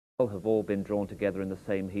have all been drawn together in the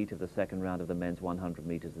same heat of the second round of the men's 100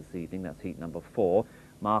 metres this evening. That's heat number 4.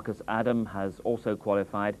 Marcus Adam has also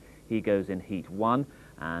qualified. He goes in heat 1,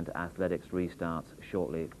 and athletics restarts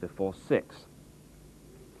shortly before 6.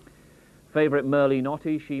 Favourite Merle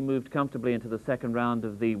Notti, she moved comfortably into the second round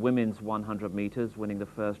of the women's 100 metres, winning the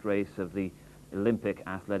first race of the Olympic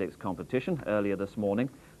athletics competition earlier this morning.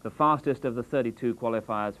 The fastest of the 32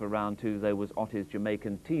 qualifiers for round 2, though, was Otti's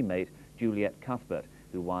Jamaican teammate, Juliet Cuthbert,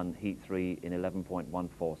 who won heat 3 in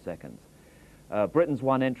 11.14 seconds. Britain's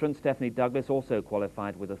one entrant, Stephanie Douglas, also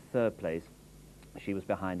qualified with a 3rd place. She was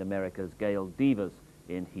behind America's Gail Devers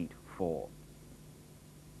in heat 4.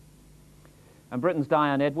 And Britain's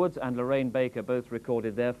Diane Edwards and Lorraine Baker both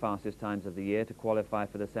recorded their fastest times of the year to qualify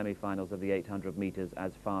for the semi-finals of the 800 metres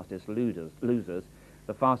as fastest losers.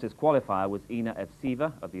 The fastest qualifier was Ina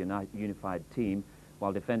Evseva of the Unified Team,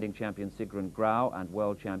 while defending champion Sigrun Grau and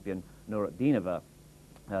world champion Nuruddinova,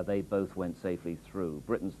 they both went safely through.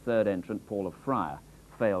 Britain's 3rd entrant, Paula Fryer,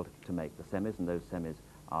 failed to make the semis, and those semis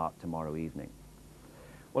are tomorrow evening.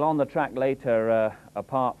 Well, on the track later,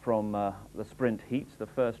 apart from the sprint heats, the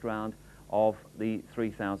first round of the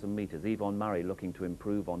 3,000 metres. Yvonne Murray looking to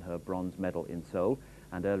improve on her bronze medal in Seoul,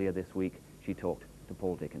 and earlier this week she talked to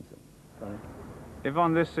Paul Dickinson.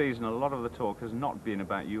 Yvonne, this season a lot of the talk has not been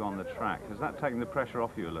about you on the track. Has that taken the pressure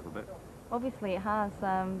off you a little bit? Obviously it has.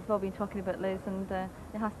 We've all been talking about Liz, and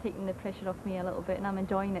it has taken the pressure off me a little bit, and I'm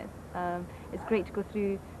enjoying it. It's great to go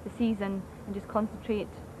through the season and just concentrate,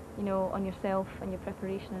 you know, on yourself and your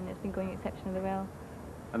preparation, and it's been going exceptionally well.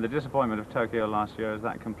 And the disappointment of Tokyo last year, is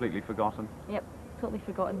that completely forgotten? Yep, totally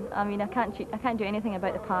forgotten. I mean, I can't do anything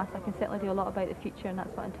about the past. I can certainly do a lot about the future, and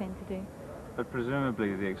that's what I intend to do. But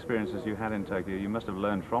presumably the experiences you had in Tokyo, you must have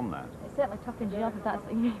learned from that. It certainly toughens you up, if that's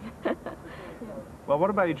what you mean. Yeah. Well, what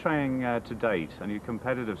about your training to date and your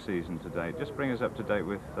competitive season to date? Just bring us up to date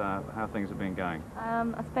with how things have been going.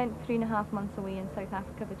 I spent 3.5 months away in South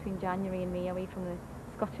Africa between January and May, away from the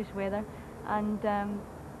Scottish weather, and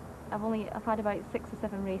I've had about 6 or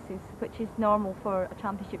 7 races, which is normal for a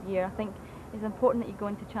championship year. I think it's important that you go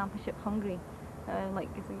into championship hungry, like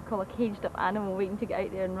as we call a caged up animal waiting to get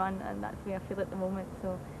out there and run, and that's the way I feel at the moment.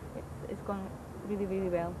 So it's gone really, really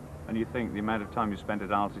well. And you think the amount of time you spent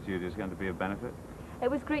at altitude is going to be a benefit? It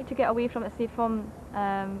was great to get away from it, say from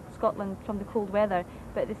Scotland, from the cold weather,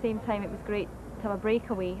 but at the same time it was great to have a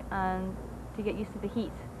breakaway and to get used to the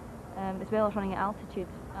heat, as well as running at altitude,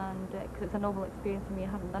 and because it's a novel experience for me, I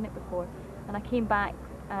haven't done it before. And I came back,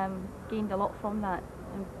 gained a lot from that,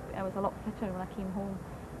 and I was a lot fitter when I came home,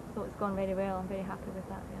 so it's gone very well. I'm very happy with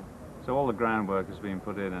that, yeah. So all the groundwork has been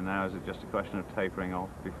put in, and now is it just a question of tapering off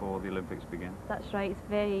before the Olympics begin? That's right.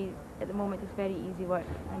 It's at the moment it's very easy work,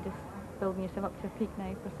 and just building yourself up to a peak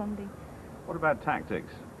now for Sunday. What about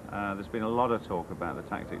tactics? There's been a lot of talk about the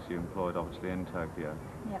tactics you employed, obviously, in Tokyo.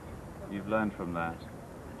 Yep. You've learned from that.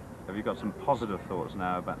 Have you got some positive thoughts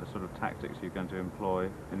now about the sort of tactics you're going to employ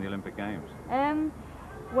in the Olympic Games?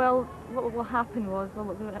 Well, what will happen was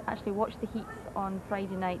we'll actually watch the heats on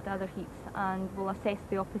Friday night, the other heats, and we'll assess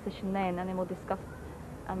the opposition then, and then we'll discuss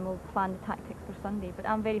and we'll plan the tactics for Sunday. But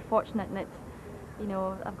I'm very fortunate in that, you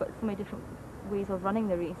know, I've got so many different ways of running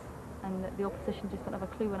the race, and that the opposition just don't have a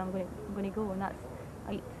clue when I'm going to go, and that's a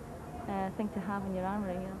great thing to have in your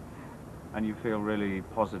armoury, you know. And you feel really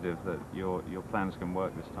positive that your plans can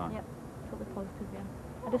work this time? Yep, totally positive, yeah.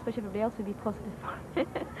 I just wish everybody else would be positive for it.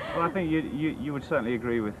 Well, I think you would certainly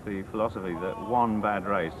agree with the philosophy that one bad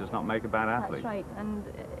race does not make a bad athlete. That's right, and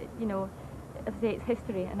you know, as I say, it's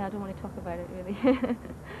history, and I don't want to talk about it really.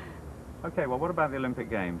 Okay, well, what about the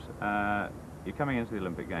Olympic Games? You're coming into the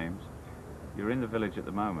Olympic Games. You're in the village at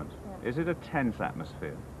the moment. Yeah. Is it a tense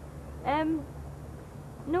atmosphere?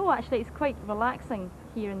 No, actually, it's quite relaxing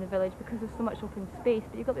here in the village because there's so much open space,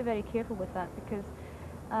 but you've got to be very careful with that, because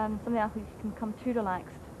some of the athletes can become too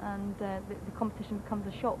relaxed, and the competition becomes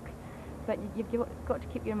a shock. But you've got to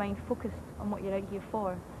keep your mind focused on what you're out here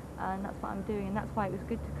for, and that's what I'm doing, and that's why it was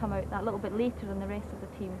good to come out that little bit later than the rest of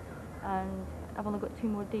the team. And I've only got 2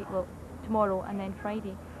 more days, well, tomorrow and then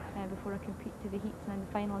Friday, before I compete to the heats and then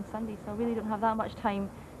the final on Sunday, so I really don't have that much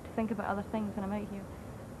time to think about other things when I'm out here.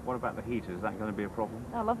 What about the heat? Is that going to be a problem?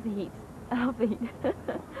 I love the heat. I love the heat.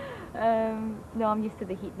 No, I'm used to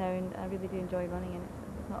the heat now, and I really do enjoy running in it,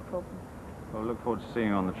 so it's not a problem. Well, I look forward to seeing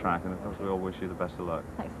you on the track, and of course we all wish you the best of luck.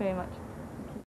 Thanks very much.